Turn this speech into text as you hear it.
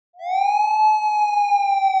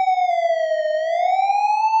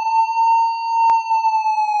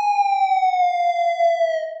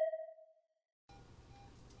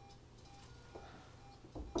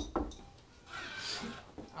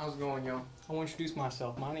I want to introduce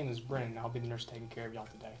myself. My name is Brennan. I'll be the nurse taking care of y'all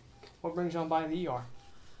today. What brings y'all by the ER?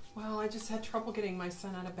 Well, I just had trouble getting my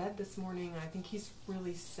son out of bed this morning. I think he's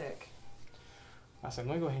really sick. I said,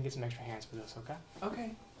 let me go ahead and get some extra hands for this, okay?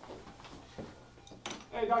 Okay.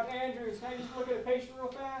 Hey, Dr. Andrews, can I just look at a patient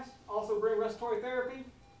real fast? Also bring respiratory therapy.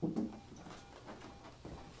 I'm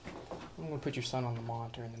going to put your son on the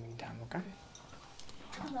monitor in the meantime, okay?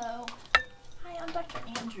 Hello. Hi, I'm Dr.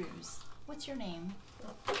 Andrews. What's your name?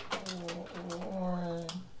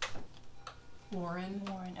 Lauren.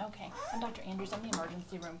 Lauren. Okay. I'm Dr. Andrews. I'm the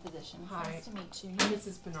emergency room physician. It's Hi. nice to meet you. I'm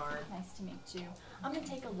Mrs. Bernard. Nice to meet you. I'm going to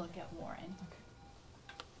take a look at Warren. Okay.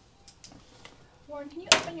 Warren, can you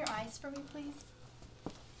open your eyes for me, please?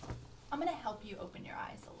 I'm going to help you open your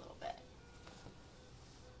eyes a little bit.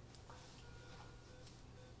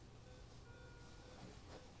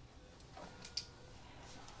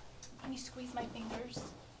 Can you squeeze my fingers?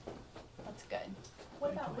 That's good.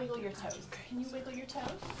 What about wiggle your toes? Can you wiggle your toes?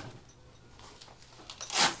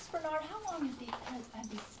 Mrs. Bernard, how long have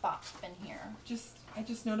these spots been here? I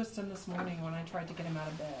just noticed him this morning when I tried to get him out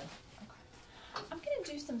of bed. Okay. I'm going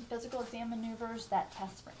to do some physical exam maneuvers that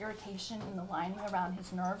test for irritation in the lining around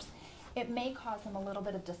his nerves. It may cause him a little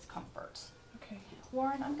bit of discomfort. Okay.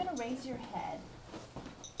 Warren, I'm going to raise your head.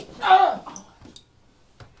 Oh!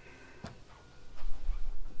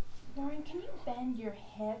 Warren, can you bend your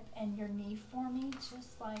hip and your knee for me,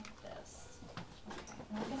 just like this? Okay,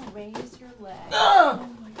 and I'm going to raise your leg. Oh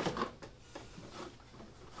my God.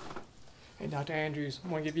 Hey, Dr. Andrews, I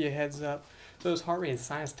want to give you a heads up. So his heart rate is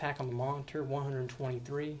sinus attack on the monitor,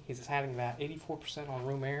 123. He's having about 84% on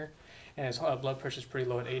room air, and his blood pressure is pretty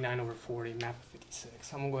low at 89/40, MAP of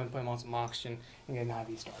 56. I'm going to go ahead and put him on some oxygen and get an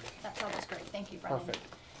IV started. That sounds great. Thank you, Brennan. Perfect.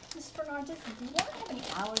 Mrs. Bernard, does Warren have any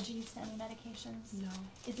allergies to any medications? No.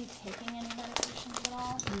 Is he taking any medications at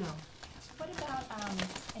all? No. What about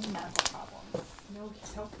any medical problems? No,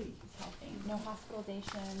 he's healthy. He's healthy. No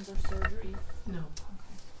hospitalizations or surgeries? No.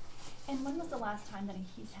 Okay. And when was the last time that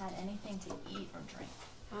he's had anything to eat or drink?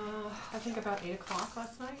 I think about 8 o'clock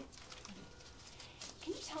last night.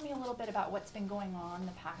 Can you tell me a little bit about what's been going on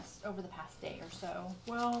over the past day or so?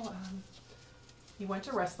 Well, he went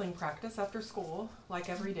to wrestling practice after school, like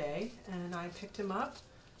every day, and I picked him up.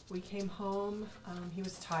 We came home. He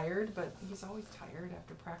was tired, but he's always tired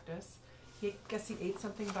after practice. I guess he ate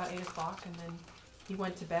something about 8 o'clock, and then he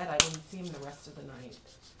went to bed. I didn't see him the rest of the night.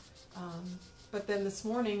 But then this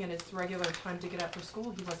morning, and it's regular time to get up for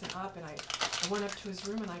school, he wasn't up, and I went up to his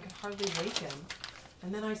room, and I could hardly wake him.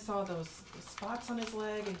 And then I saw those spots on his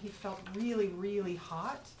leg, and he felt really, really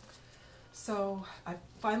hot. So I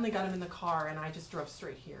finally got him in the car, and I just drove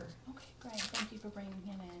straight here. Okay, great. Thank you for bringing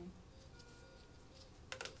him in.